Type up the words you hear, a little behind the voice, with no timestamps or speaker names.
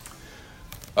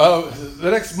The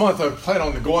next month I plan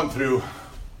on going through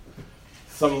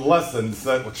some lessons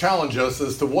that will challenge us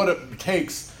as to what it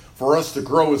takes for us to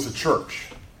grow as a church.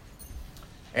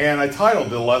 And I titled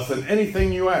the lesson,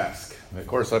 Anything You Ask. And of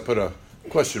course I put a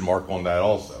question mark on that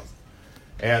also.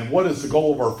 And what is the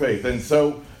goal of our faith? And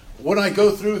so when I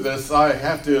go through this, I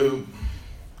have to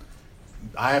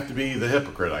be the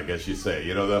hypocrite, I guess you say.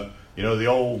 You know the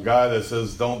old guy that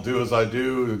says, don't do as I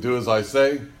do, do as I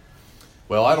say.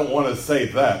 Well, I don't want to say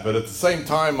that, but at the same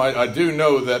time, I do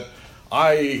know that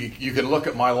you can look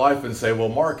at my life and say, well,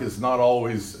 Mark is not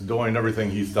always doing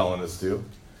everything he's telling us to.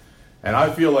 And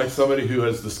I feel like somebody who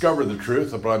has discovered the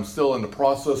truth, but I'm still in the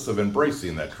process of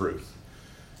embracing that truth.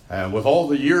 And with all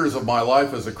the years of my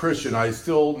life as a Christian, I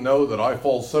still know that I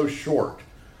fall so short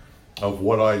of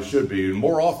what I should be, and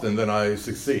more often than I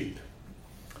succeed.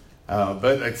 But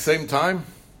at the same time,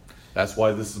 that's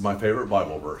why this is my favorite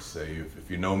Bible verse.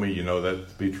 If you know me, you know that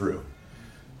to be true.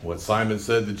 What Simon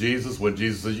said to Jesus, when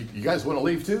Jesus said, you guys want to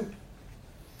leave too?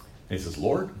 And he says,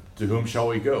 Lord, to whom shall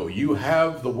we go? You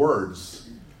have the words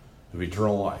of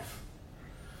eternal life.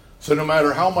 So no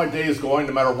matter how my day is going,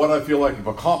 no matter what I feel like I've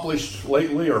accomplished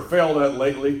lately or failed at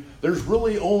lately, there's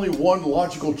really only one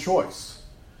logical choice.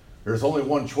 There's only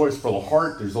one choice for the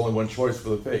heart. There's only one choice for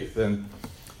the faith. And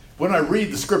when I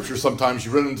read the scripture, sometimes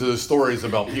you run into the stories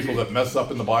about people that mess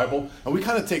up in the Bible, and we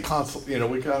kind of take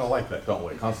we kind of like that, don't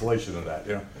we? Consolation in that,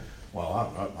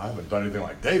 Well, I haven't done anything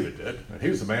like David did, and he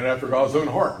was a man after God's own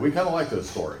heart. We kind of like those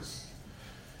stories,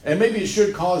 and maybe it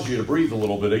should cause you to breathe a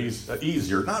little bit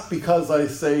easier. Not because I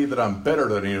say that I'm better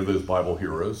than any of those Bible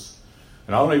heroes,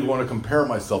 and I don't even want to compare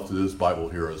myself to those Bible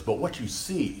heroes. But what you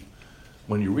see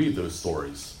when you read those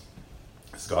stories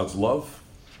is God's love,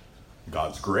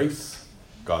 God's grace,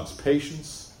 God's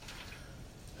patience,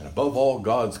 and above all,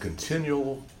 God's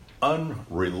continual,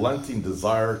 unrelenting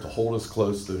desire to hold us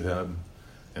close to Him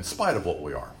in spite of what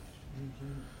we are.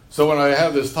 So when I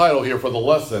have this title here for the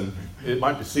lesson, it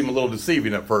might seem a little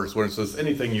deceiving at first when it says,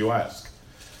 anything you ask.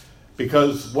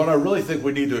 Because what I really think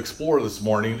we need to explore this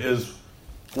morning is,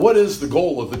 what is the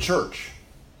goal of the church?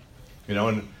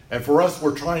 And for us,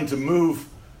 we're trying to move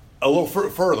a little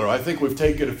further. I think we've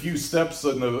taken a few steps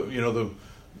in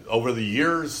over the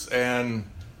years, and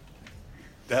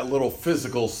that little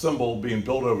physical symbol being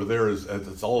built over there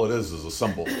that's all it is a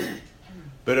symbol.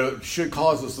 But it should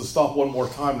cause us to stop one more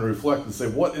time and reflect and say,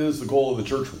 what is the goal of the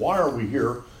church? Why are we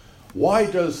here? Why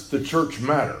does the church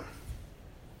matter?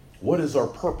 What is our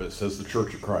purpose as the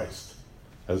Church of Christ,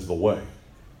 as the way?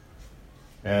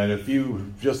 And if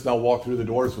you just now walk through the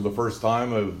doors for the first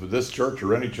time of this church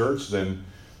or any church, then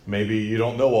maybe you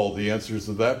don't know all the answers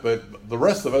to that, but the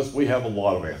rest of us, we have a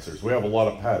lot of answers. We have a lot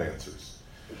of pat answers.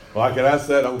 Well, I could ask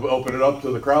that, open it up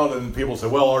to the crowd, and people say,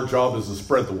 well, our job is to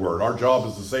spread the word. Our job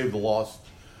is to save the lost.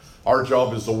 Our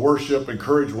job is to worship,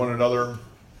 encourage one another.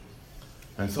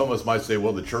 And some of us might say,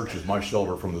 well, the church is my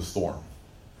shelter from the storm.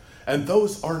 And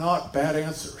those are not bad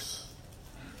answers.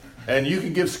 And you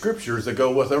can give scriptures that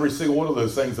go with every single one of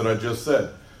those things that I just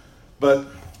said. But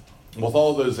with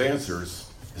all those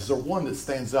answers, is there one that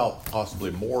stands out possibly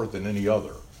more than any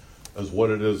other as what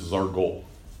it is our goal?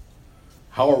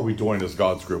 How are we doing as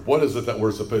God's group? What is it that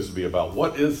we're supposed to be about?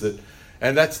 What is it?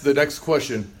 And that's the next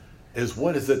question, is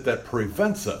what is it that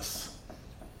prevents us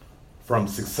from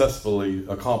successfully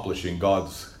accomplishing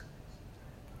God's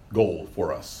goal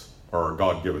for us, or our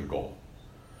God-given goal?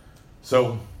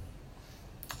 So,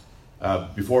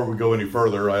 before we go any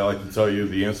further, I like to tell you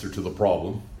the answer to the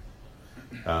problem.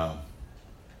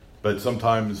 But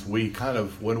sometimes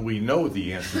when we know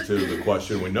the answer to the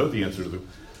question,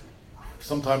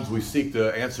 sometimes we seek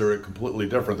to answer it completely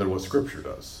different than what Scripture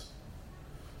does.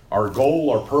 Our goal,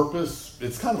 our purpose,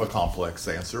 it's kind of a complex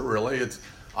answer, really.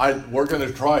 We're going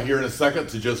to try here in a second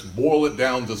to just boil it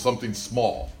down to something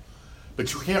small.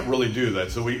 But you can't really do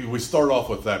that. So we start off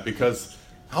with that, because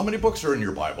how many books are in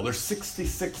your Bible? There's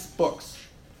 66 books.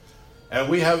 And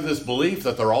we have this belief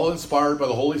that they're all inspired by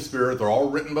the Holy Spirit, they're all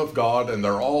written of God, and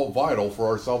they're all vital for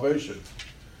our salvation.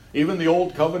 Even the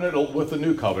Old Covenant with the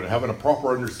New Covenant, having a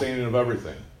proper understanding of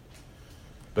everything.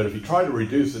 But if you try to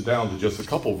reduce it down to just a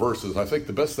couple verses, I think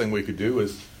the best thing we could do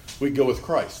is we go with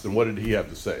Christ. And what did he have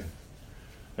to say?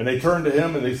 And they turned to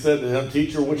him and they said to him,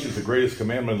 Teacher, which is the greatest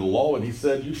commandment of the law? And he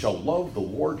said, You shall love the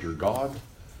Lord your God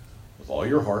with all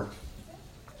your heart,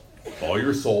 with all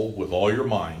your soul, with all your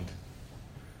mind.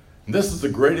 And this is the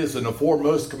greatest and the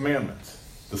foremost commandment.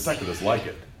 The second is like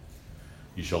it.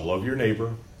 You shall love your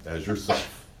neighbor as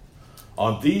yourself.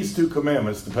 On these two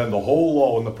commandments depend the whole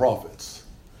law and the prophets.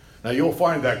 Now you'll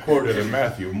find that quoted in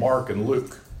Matthew, Mark, and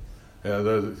Luke.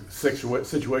 The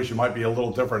situation might be a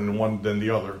little different in one than the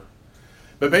other.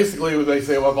 But basically they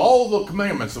say, of all the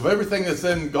commandments, of everything that's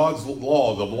in God's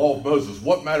law, the law of Moses,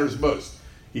 what matters most?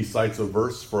 He cites a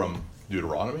verse from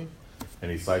Deuteronomy, and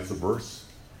he cites a verse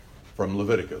from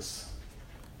Leviticus.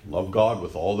 Love God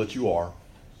with all that you are,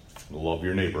 and love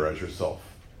your neighbor as yourself.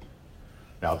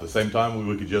 Now, at the same time,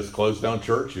 we could just close down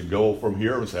church and go from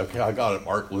here and say, okay, I got it,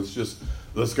 Mark.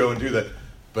 Let's go and do that.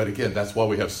 But again, that's why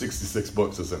we have 66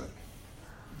 books, isn't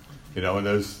it? And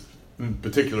those, in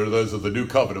particular, those of the New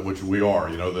Covenant, which we are,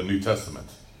 the New Testament.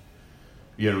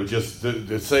 Just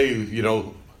to say,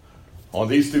 on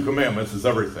these two commandments is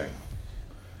everything.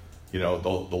 The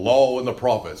law and the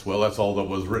prophets. Well, that's all that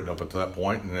was written up at that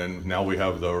point, and then now we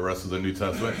have the rest of the New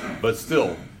Testament. But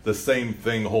still, the same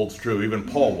thing holds true. Even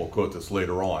Paul will quote this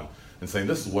later on and saying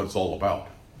this is what it's all about.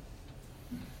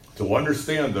 To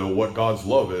understand, though, what God's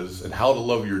love is and how to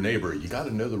love your neighbor, you got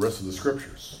to know the rest of the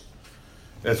scriptures.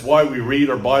 That's why we read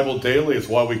our Bible daily. It's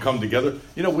why we come together.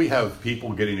 We have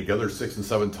people getting together 6 and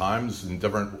 7 times in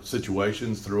different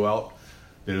situations throughout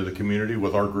the community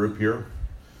with our group here.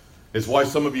 It's why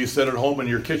some of you sit at home in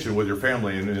your kitchen with your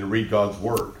family and read God's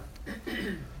Word.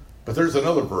 But there's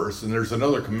another verse and there's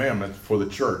another commandment for the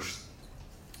church,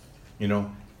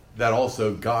 that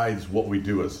also guides what we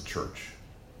do as a church.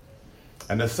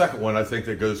 And the second one, I think,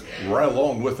 that goes right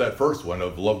along with that first one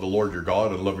of love the Lord your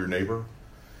God and love your neighbor,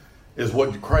 is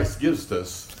what Christ gives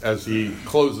us as he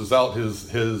closes out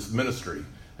his ministry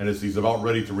and as he's about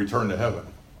ready to return to heaven.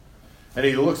 And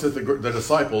he looks at the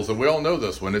disciples, and we all know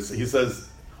this one. He says,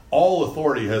 all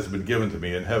authority has been given to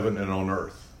me in heaven and on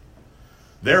earth.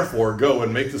 Therefore, go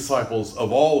and make disciples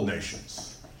of all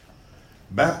nations,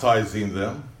 baptizing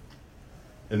them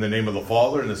in the name of the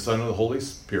Father and the Son and the Holy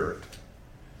Spirit,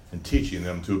 and teaching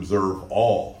them to observe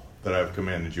all that I have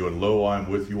commanded you. And lo, I am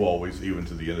with you always, even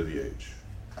to the end of the age.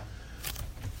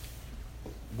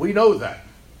 We know that.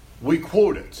 We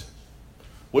quote it.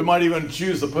 We might even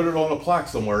choose to put it on a plaque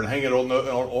somewhere and hang it on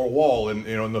a wall in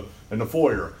the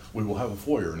foyer. We will have a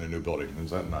foyer in a new building.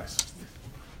 Is that nice?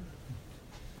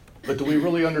 But do we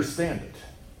really understand it?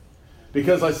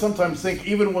 Because I sometimes think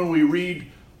even when we read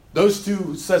those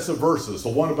two sets of verses, the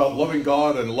one about loving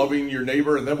God and loving your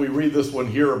neighbor, and then we read this one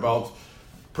here about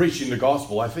preaching the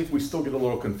gospel, I think we still get a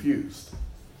little confused.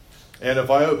 And if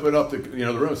I open up the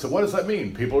room and say, what does that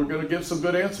mean? People are going to give some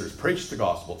good answers. Preach the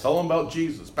gospel. Tell them about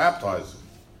Jesus. Baptize them.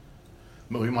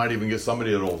 But we might even get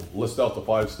somebody that will list out the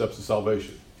 5 steps of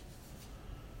salvation.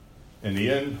 In the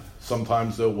end,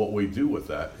 sometimes, though, what we do with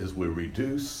that is we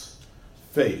reduce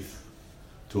faith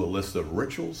to a list of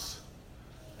rituals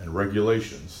and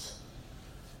regulations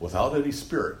without any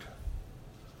spirit,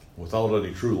 without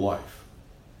any true life.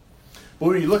 But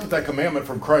when you look at that commandment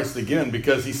from Christ again,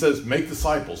 because he says, make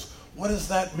disciples, what does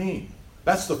that mean?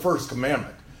 That's the first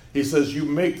commandment. He says, you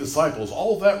make disciples.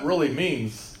 All that really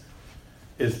means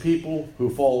is people who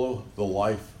follow the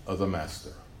life of the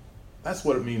master. That's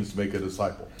what it means to make a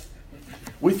disciple.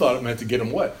 We thought it meant to get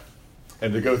them wet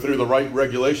and to go through the right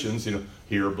regulations,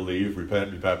 hear, believe,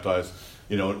 repent, be baptized.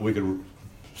 We could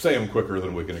say them quicker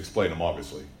than we can explain them,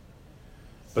 obviously.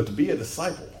 But to be a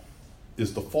disciple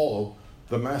is to follow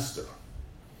the master.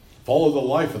 Follow the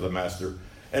life of the master.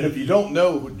 And if you don't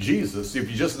know Jesus, if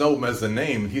you just know him as a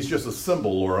name, he's just a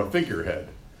symbol or a figurehead.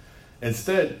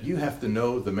 Instead, you have to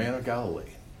know the man of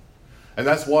Galilee. And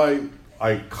that's why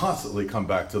I constantly come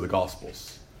back to the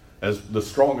Gospels as the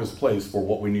strongest place for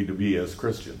what we need to be as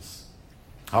Christians.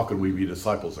 How can we be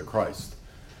disciples of Christ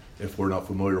if we're not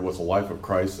familiar with the life of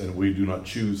Christ and we do not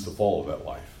choose to follow that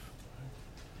life?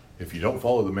 If you don't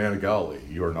follow the man of Galilee,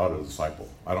 you are not a disciple.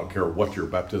 I don't care what your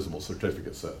baptismal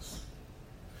certificate says.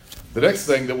 The next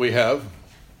thing that we have,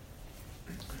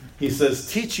 he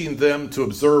says, teaching them to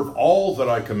observe all that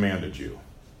I commanded you.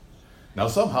 Now,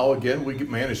 somehow, again, we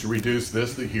managed to reduce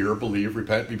this to hear, believe,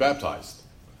 repent, be baptized.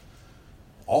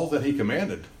 All that he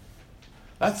commanded.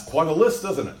 That's quite a list,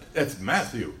 isn't it? It's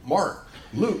Matthew, Mark,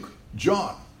 Luke,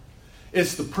 John.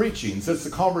 It's the preachings. It's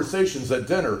the conversations at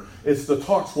dinner. It's the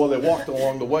talks while they walked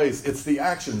along the ways. It's the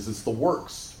actions. It's the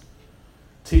works.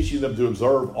 Teaching them to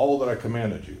observe all that I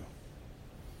commanded you.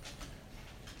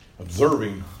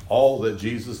 Observing all that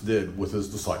Jesus did with his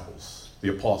disciples, the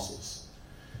apostles,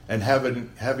 and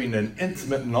having an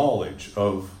intimate knowledge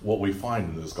of what we find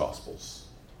in those Gospels.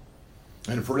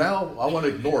 And for now, I want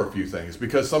to ignore a few things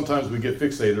because sometimes we get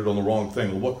fixated on the wrong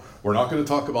thing. We're not going to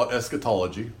talk about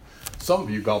eschatology. Some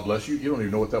of you, God bless you, you don't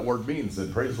even know what that word means,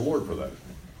 and praise the Lord for that.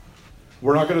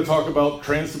 We're not going to talk about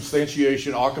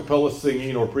transubstantiation, a cappella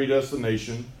singing, or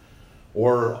predestination,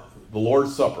 or the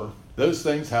Lord's Supper. Those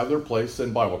things have their place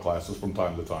in Bible classes from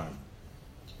time to time.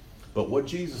 But what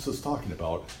Jesus is talking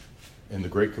about in the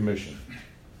Great Commission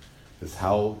is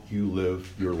how you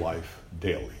live your life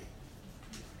daily.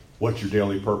 What your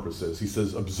daily purpose is. He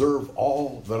says, observe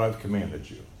all that I've commanded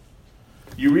you.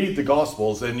 You read the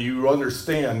Gospels and you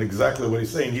understand exactly what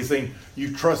he's saying. He's saying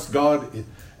you trust God.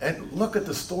 And look at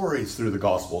the stories through the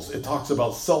Gospels. It talks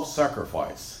about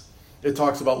self-sacrifice. It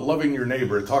talks about loving your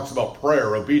neighbor. It talks about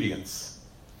prayer, obedience.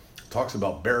 It talks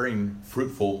about bearing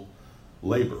fruitful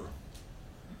labor.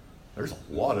 There's a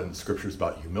lot in the scriptures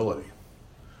about humility.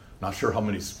 Not sure how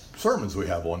many sermons we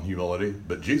have on humility,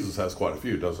 but Jesus has quite a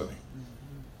few, doesn't he?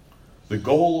 The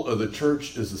goal of the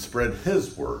church is to spread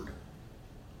his word,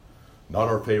 not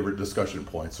our favorite discussion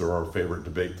points or our favorite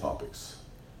debate topics.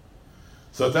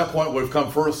 So at that point, we've come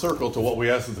full circle to what we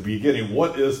asked at the beginning.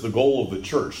 What is the goal of the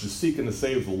church? To seek and to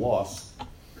save the lost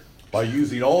by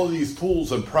using all of these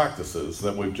tools and practices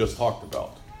that we've just talked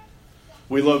about.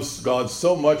 We love God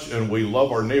so much and we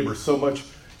love our neighbor so much,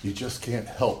 you just can't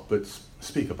help but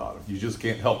speak about him. You just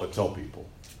can't help but tell people.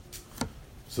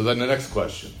 So then the next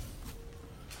question,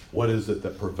 what is it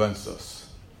that prevents us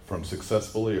from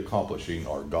successfully accomplishing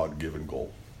our God-given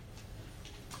goal?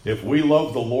 If we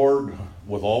love the Lord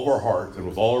with all of our heart and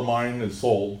with all our mind and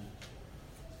soul,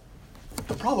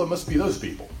 the problem must be those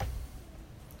people.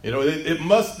 You know, it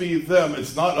must be them.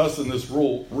 It's not us in this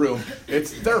room.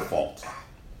 It's their fault.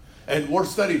 And we're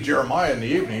studying Jeremiah in the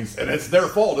evenings, and it's their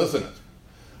fault, isn't it?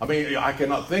 I mean, I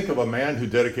cannot think of a man who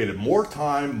dedicated more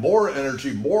time, more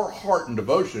energy, more heart and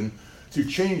devotion to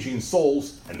changing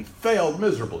souls and failed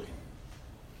miserably.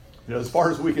 You know, as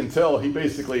far as we can tell, he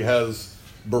basically has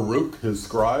Baruch, his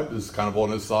scribe, is kind of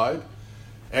on his side.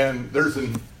 And there's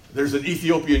an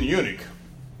Ethiopian eunuch,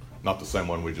 not the same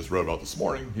one we just wrote about this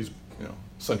morning. He's,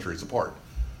 centuries apart.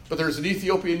 But there's an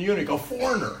Ethiopian eunuch, a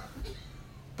foreigner.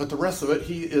 But the rest of it,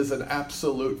 he is an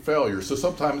absolute failure. So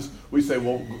sometimes we say,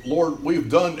 well, Lord, we've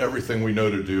done everything we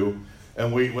know to do.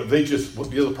 And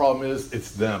the other problem is,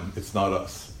 it's them, it's not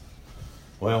us.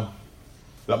 Well,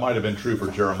 that might have been true for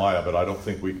Jeremiah, but I don't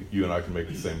think you and I can make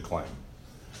the same claim.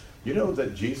 You know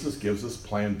that Jesus gives us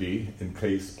plan B in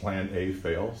case plan A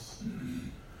fails?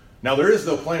 Now, there is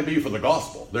no plan B for the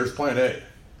gospel. There's plan A,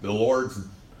 the Lord's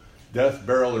death,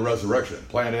 burial, and resurrection.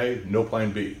 Plan A, no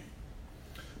plan B.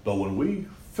 But when we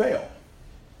fail,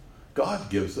 God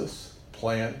gives us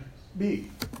plan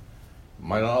B.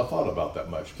 Might not have thought about that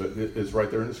much, but it's right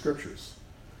there in the scriptures.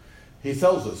 He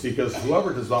tells us, because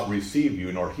whoever does not receive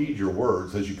you nor heed your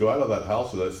words as you go out of that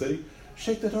house or that city,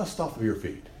 shake the dust off of your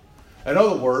feet. In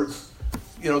other words,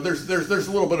 there's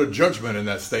a little bit of judgment in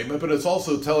that statement, but it's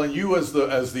also telling you as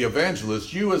the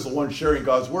evangelist, you as the one sharing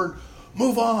God's word,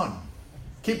 move on,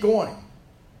 keep going.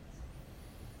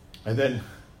 And then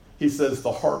he says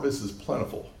the harvest is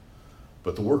plentiful,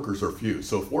 but the workers are few.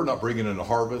 So if we're not bringing in a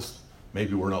harvest,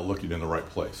 maybe we're not looking in the right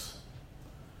place.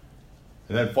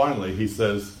 And then finally he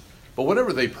says, but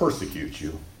whenever they persecute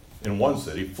you in one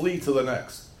city, flee to the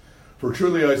next. For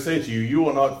truly I say to you, you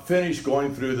will not finish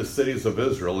going through the cities of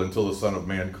Israel until the Son of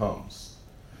Man comes.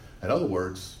 In other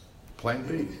words, plan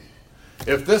B.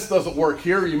 If this doesn't work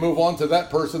here, you move on to that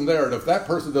person there. And if that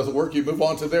person doesn't work, you move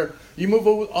on to there. You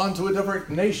move on to a different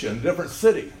nation, a different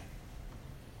city,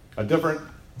 a different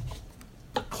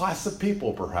class of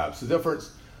people perhaps, a different,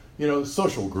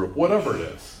 social group, whatever it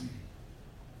is.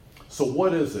 So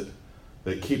what is it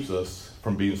that keeps us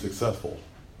from being successful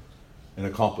in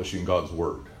accomplishing God's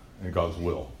word and God's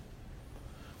will?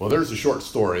 Well, there's a short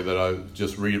story that I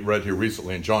just read here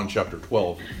recently in John chapter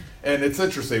 12. And it's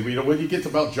interesting. When you get to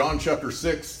about John chapter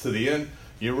 6 to the end,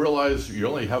 you realize you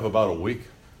only have about a week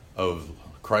of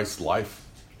Christ's life.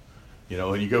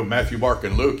 And you go Matthew, Mark,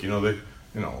 and Luke,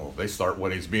 they start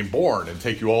when he's being born and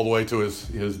take you all the way to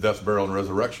his death, burial, and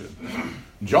resurrection.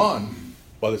 John,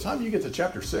 by the time you get to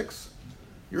chapter 6,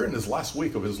 you're in his last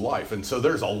week of his life. And so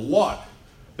there's a lot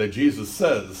that Jesus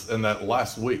says in that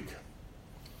last week.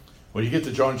 When you get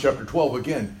to John chapter 12,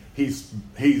 again, he's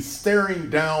staring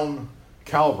down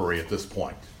Calvary at this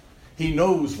point. He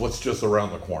knows what's just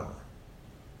around the corner.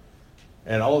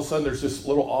 And all of a sudden, there's this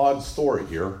little odd story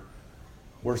here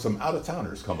where some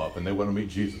out-of-towners come up and they want to meet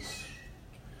Jesus.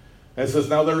 And it says,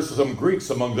 now there's some Greeks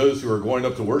among those who are going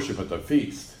up to worship at the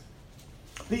feast.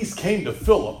 These came to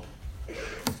Philip,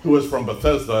 who was from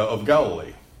Bethsaida of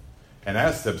Galilee, and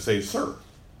asked him, saying, Sir,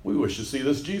 we wish to see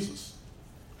this Jesus.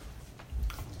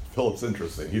 Philip's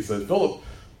interesting. He said, Philip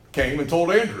came and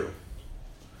told Andrew.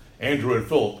 Andrew and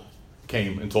Philip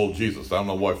came and told Jesus. I don't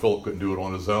know why Philip couldn't do it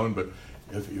on his own, but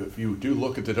if you do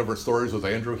look at the different stories with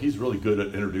Andrew, he's really good at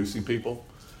introducing people.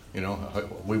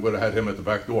 We would have had him at the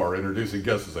back door introducing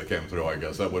guests as they came through, I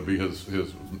guess. That would be his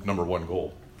number one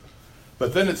goal.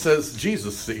 But then it says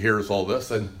Jesus hears all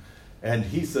this, and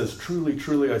he says, truly,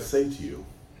 truly, I say to you,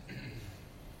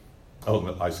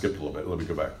 Oh, I skipped a little bit. Let me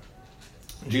go back.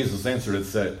 Jesus answered and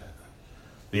said,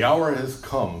 "The hour has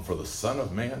come for the Son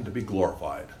of Man to be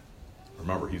glorified."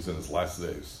 Remember, he's in his last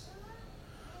days.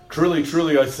 "Truly,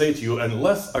 truly, I say to you,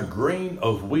 unless a grain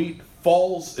of wheat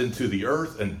falls into the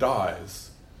earth and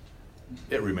dies,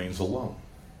 it remains alone.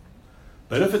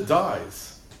 But if it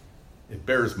dies, it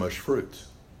bears much fruit.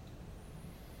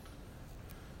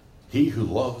 He who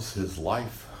loves his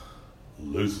life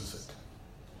loses it.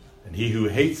 And he who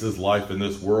hates his life in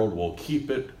this world will keep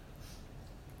it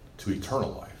to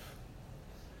eternal life.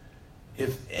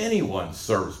 If anyone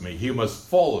serves me, he must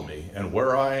follow me, and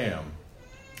where I am,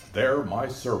 there my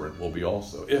servant will be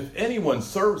also. If anyone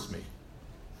serves me,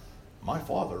 my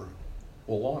Father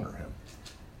will honor him."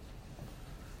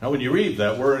 Now, when you read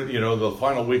that, we're in, the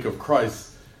final week of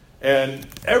Christ, and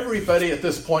everybody at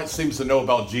this point seems to know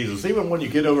about Jesus. Even when you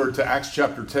get over to Acts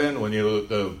chapter 10, when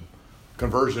the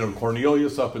conversion of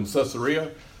Cornelius up in Caesarea,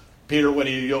 Peter, when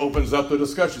he opens up the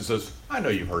discussion, says, "I know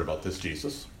you've heard about this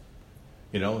Jesus.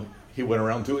 He went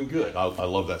around doing good." I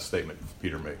love that statement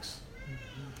Peter makes.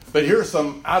 But here's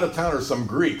some out-of-towners, some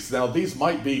Greeks. Now, these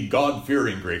might be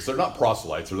God-fearing Greeks. They're not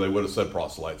proselytes, or they would have said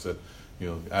proselytes.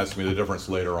 Ask me the difference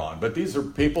later on. But these are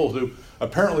people who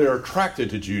apparently are attracted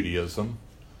to Judaism,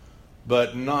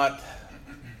 but not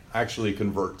actually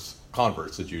converts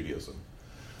to Judaism.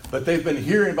 But they've been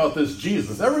hearing about this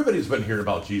Jesus. Everybody's been hearing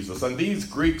about Jesus. And these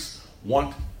Greeks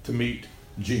want to meet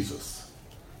Jesus.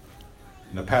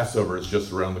 And the Passover is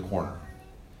just around the corner.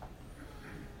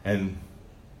 And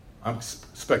I'm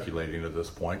speculating at this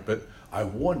point, but I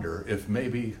wonder if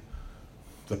maybe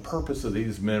the purpose of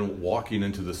these men walking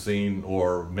into the scene,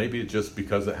 or maybe just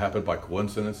because it happened by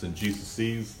coincidence and Jesus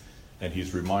sees and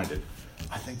he's reminded.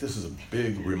 I think this is a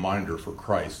big reminder for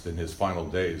Christ in his final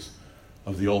days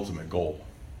of the ultimate goal.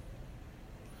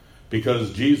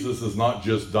 Because Jesus is not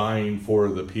just dying for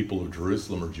the people of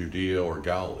Jerusalem or Judea or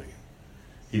Galilee.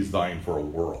 He's dying for a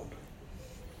world.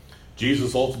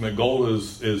 Jesus' ultimate goal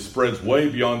is spreads way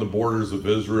beyond the borders of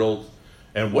Israel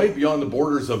and way beyond the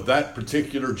borders of that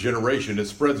particular generation. It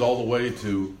spreads all the way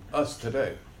to us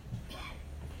today.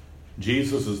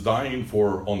 Jesus is dying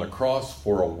on the cross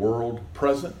for a world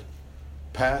present,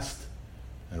 past,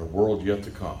 and a world yet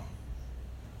to come.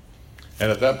 And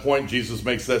at that point, Jesus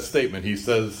makes that statement. He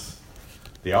says,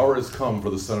 "The hour has come for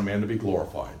the Son of Man to be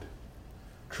glorified.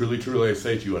 Truly, truly, I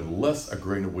say to you, unless a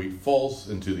grain of wheat falls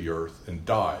into the earth and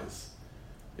dies,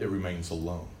 it remains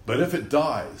alone. But if it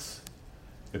dies,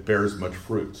 it bears much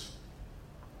fruit.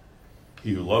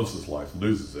 He who loves his life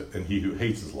loses it, and he who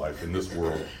hates his life in this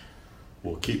world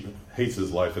will keep it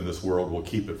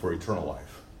for eternal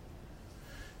life."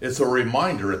 It's a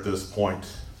reminder at this point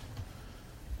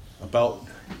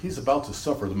he's about to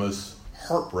suffer the most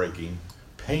heartbreaking,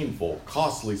 painful,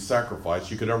 costly sacrifice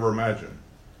you could ever imagine.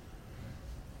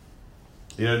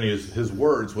 In his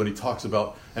words, when he talks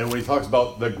about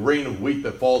the grain of wheat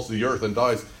that falls to the earth and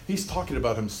dies, he's talking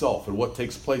about himself and what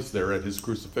takes place there at his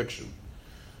crucifixion.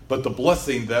 But the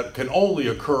blessing that can only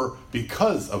occur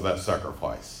because of that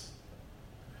sacrifice.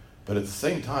 But at the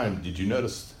same time, did you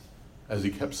notice, as he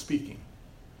kept speaking,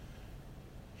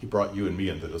 he brought you and me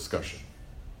into discussion.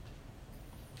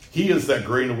 He is that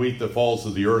grain of wheat that falls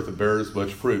to the earth and bears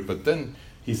much fruit. But then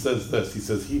he says this, he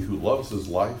says, "He who loves his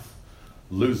life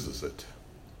loses it.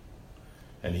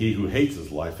 And he who hates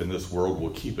his life in this world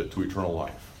will keep it to eternal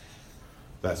life."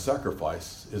 That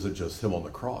sacrifice isn't just him on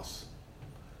the cross.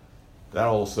 That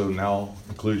also now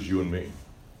includes you and me.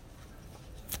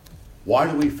 Why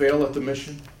do we fail at the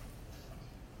mission?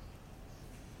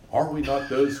 Are we not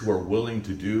those who are willing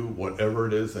to do whatever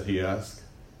it is that he asks?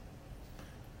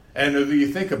 And if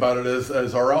you think about it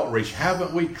as our outreach,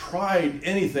 haven't we tried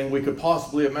anything we could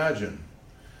possibly imagine?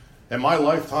 In my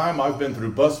lifetime, I've been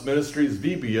through bus ministries,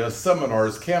 VBS,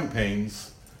 seminars,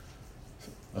 campaigns,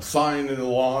 a sign in the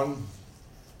lawn.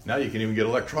 Now you can even get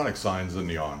electronic signs in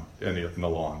the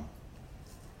lawn.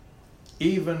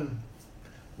 Even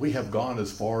we have gone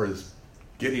as far as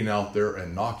getting out there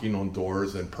and knocking on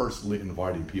doors and personally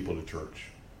inviting people to church.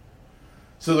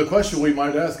 So the question we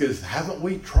might ask is, haven't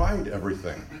we tried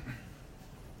everything?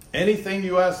 Anything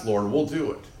you ask, Lord, we'll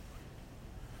do it.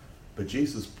 But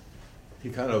Jesus, he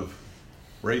kind of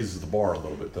raises the bar a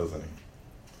little bit, doesn't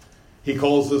he? He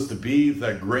calls us to be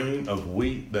that grain of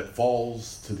wheat that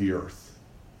falls to the earth.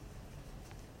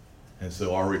 And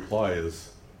so our reply is,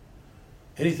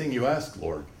 anything you ask,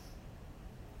 Lord,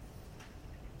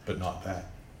 but not that.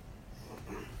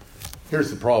 Here's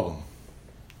the problem.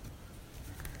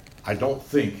 I don't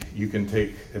think you can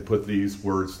take and put these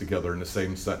words together in the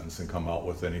same sentence and come out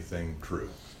with anything true.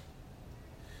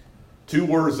 Two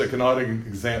words that cannot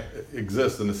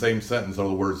exist in the same sentence are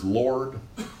the words Lord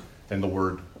and the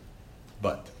word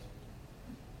but.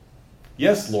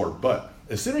 Yes, Lord, but.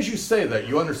 As soon as you say that,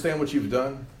 you understand what you've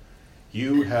done.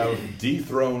 You have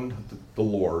dethroned the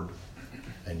Lord,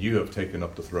 and you have taken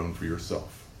up the throne for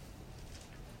yourself.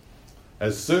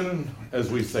 As soon as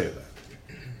we say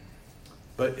that.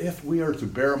 But if we are to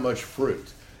bear much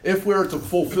fruit, if we are to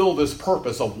fulfill this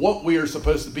purpose of what we are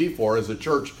supposed to be for as a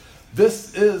church,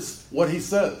 this is what he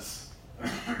says.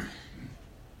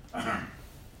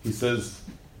 He says,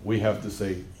 we have to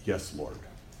say, yes, Lord.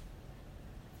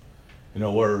 You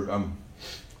know,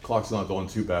 clock's not going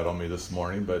too bad on me this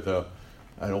morning, but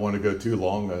I don't want to go too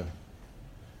long.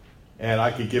 And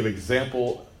I could give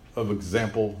example after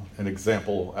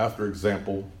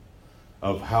example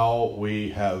of how we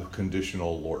have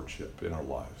conditional lordship in our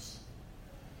lives.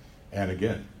 And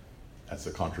again, that's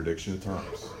a contradiction of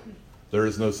terms. There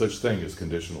is no such thing as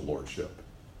conditional lordship.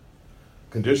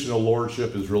 Conditional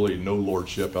lordship is really no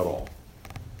lordship at all.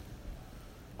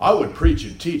 I would preach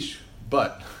and teach,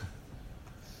 but,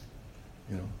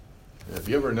 have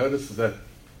you ever noticed that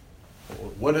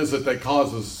what is it that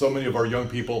causes so many of our young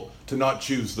people to not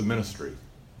choose the ministry?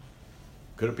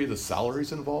 Could it be the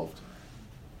salaries involved?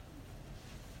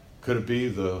 Could it be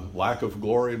the lack of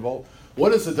glory involved?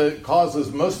 What is it that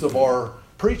causes most of our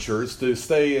preachers to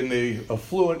stay in the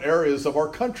affluent areas of our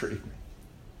country?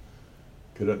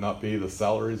 Could it not be the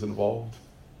salaries involved?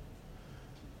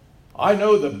 I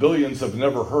know that billions have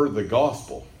never heard the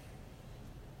gospel,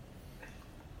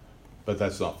 but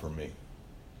that's not for me.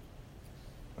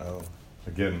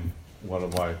 Again, one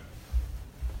of my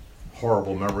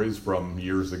horrible memories from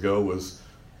years ago was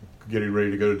getting ready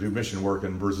to go to do mission work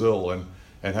in Brazil and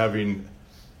having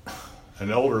an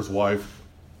elder's wife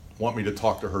want me to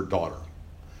talk to her daughter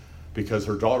because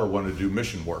her daughter wanted to do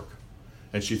mission work.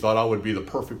 And she thought I would be the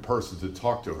perfect person to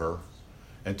talk to her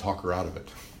and talk her out of it.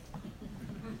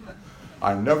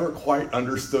 I never quite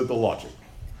understood the logic.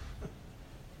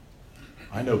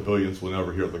 I know billions will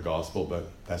never hear the gospel,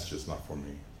 but that's just not for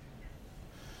me.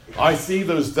 I see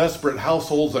those desperate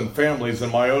households and families in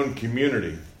my own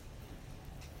community,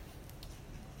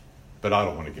 but I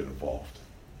don't want to get involved.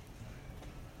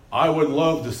 I would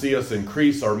love to see us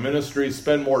increase our ministry,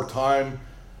 spend more time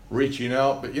reaching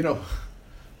out, but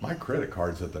my credit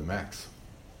card's at the max.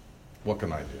 What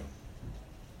can I do?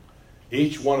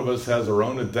 Each one of us has our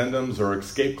own addendums or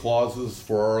escape clauses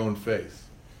for our own faith.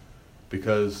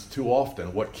 Because too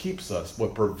often, what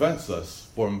prevents us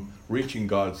from reaching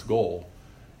God's goal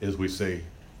is we say,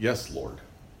 yes, Lord.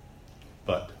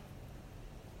 But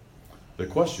the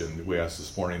question that we asked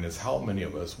this morning is how many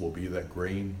of us will be that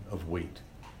grain of wheat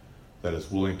that is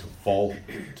willing to fall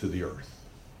to the earth?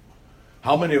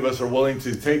 How many of us are willing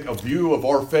to take a view of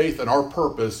our faith and our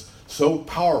purpose so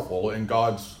powerful in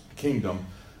God's kingdom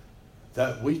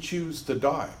that we choose to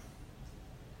die?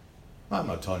 I'm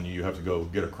not telling you have to go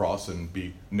get a cross and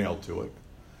be nailed to it.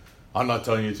 I'm not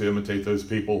telling you to imitate those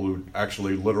people who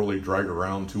actually literally drag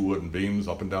around 2 wooden beams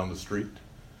up and down the street.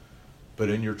 But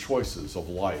in your choices of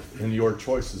life, in your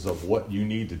choices of what you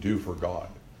need to do for God,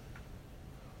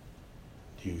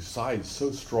 you side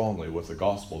so strongly with the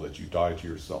gospel that you die to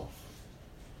yourself.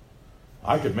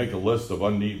 I could make a list of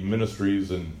unneeded ministries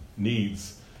and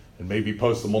needs and maybe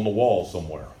post them on the wall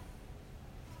somewhere.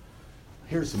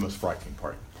 Here's the most frightening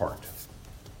part.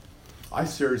 I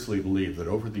seriously believe that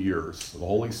over the years, the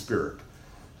Holy Spirit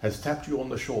has tapped you on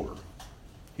the shoulder.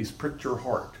 He's pricked your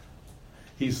heart.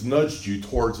 He's nudged you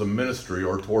towards a ministry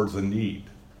or towards a need,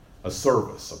 a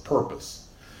service, a purpose.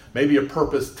 Maybe a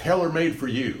purpose tailor-made for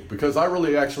you, because I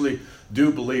really actually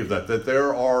do believe that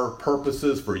there are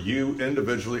purposes for you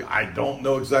individually. I don't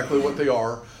know exactly what they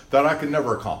are, that I can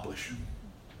never accomplish.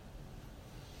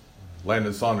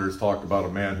 Landon Saunders talked about a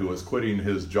man who was quitting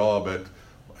his job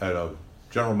at a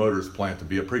General Motors plant to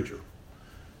be a preacher.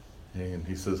 And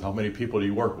he says, how many people do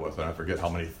you work with? And I forget how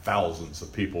many thousands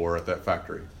of people were at that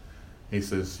factory. He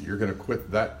says, you're going to quit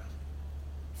that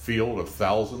field of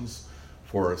thousands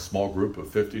for a small group of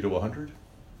 50 to 100?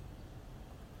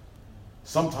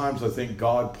 Sometimes I think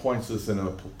God points us in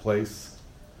a place,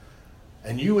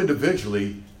 and you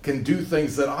individually can do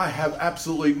things that I have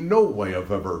absolutely no way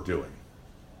of ever doing.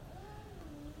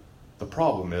 The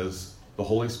problem is the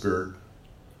Holy Spirit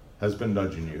has been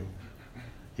nudging you.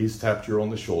 He's tapped you on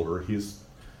the shoulder. He's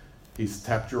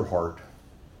tapped your heart,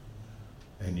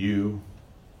 and you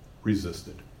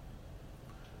resisted.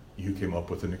 You came up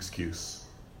with an excuse.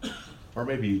 Or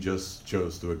maybe you just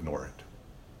chose to ignore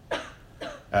it.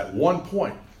 At one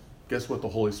point, guess what the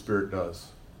Holy Spirit does?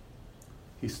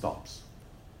 He stops.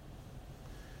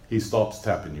 He stops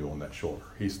tapping you on that shoulder.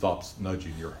 He stops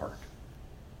nudging your heart.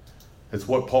 It's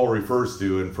what Paul refers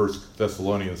to in 1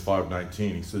 Thessalonians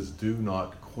 5:19. He says, do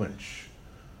not quench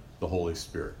the Holy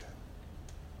Spirit.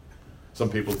 Some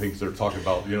people think they're talking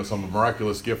about, some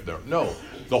miraculous gift there. No,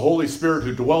 the Holy Spirit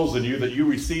who dwells in you that you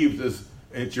received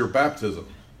at your baptism,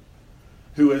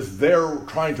 who is there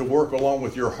trying to work along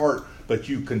with your heart, but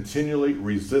you continually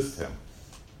resist him.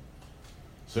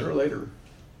 Sooner or later,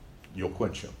 you'll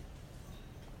quench him.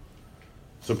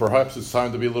 So perhaps it's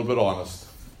time to be a little bit honest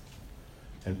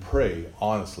and pray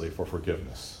honestly for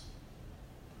forgiveness.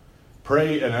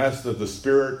 Pray and ask that the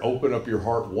Spirit open up your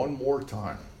heart one more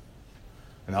time.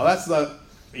 And now that's not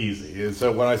easy. And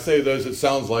so when I say those, it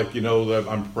sounds like, that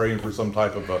I'm praying for some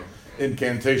type of a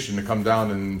incantation to come down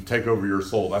and take over your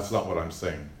soul. That's not what I'm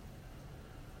saying.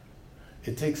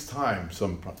 It takes time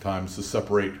sometimes to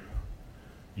separate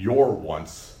your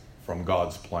wants from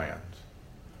God's plan.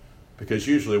 Because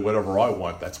usually whatever I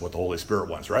want, that's what the Holy Spirit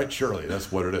wants, right? Surely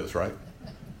that's what it is, right?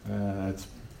 That's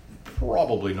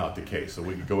probably not the case, so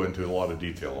we could go into a lot of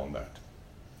detail on that.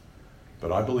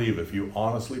 But I believe if you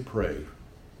honestly pray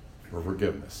for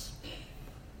forgiveness,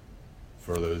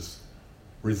 for those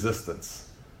resistance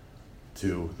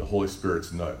to the Holy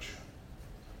Spirit's nudge,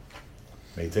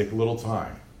 it may take a little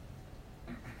time,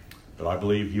 but I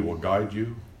believe he will guide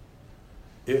you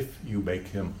if you make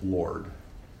him Lord,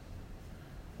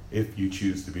 if you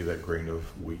choose to be that grain of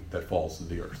wheat that falls to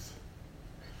the earth.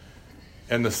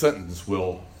 And the sentence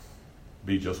will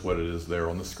be just what it is there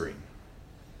on the screen.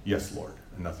 Yes, Lord,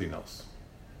 and nothing else.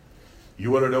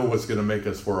 You want to know what's going to make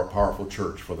us for a powerful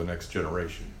church for the next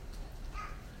generation,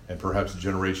 and perhaps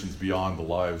generations beyond the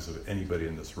lives of anybody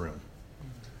in this room.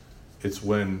 It's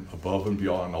when, above and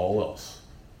beyond all else,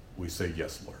 we say,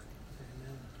 yes, Lord.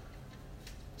 Amen.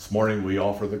 This morning we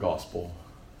offer the gospel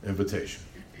invitation.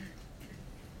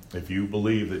 If you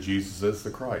believe that Jesus is the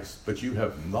Christ, but you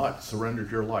have not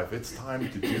surrendered your life, it's time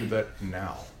to do that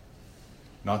now.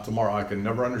 Not tomorrow. I can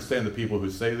never understand the people who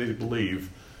say they believe,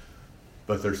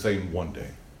 but they're saying one day.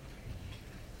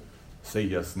 Say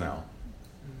yes now.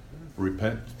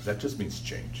 Repent. That just means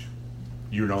change.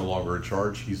 You're no longer in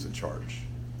charge. He's in charge.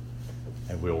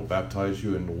 And we'll baptize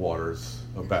you in the waters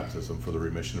of baptism for the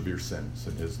remission of your sins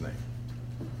in his name.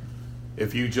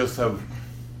 If you just have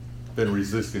been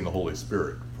resisting the Holy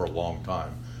Spirit for a long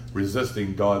time,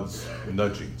 resisting God's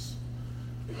nudgings,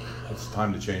 it's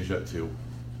time to change that too.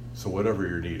 So whatever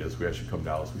your need is, we ask you to come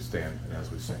down as we stand and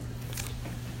as we sing.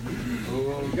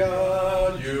 Oh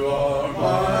God, you are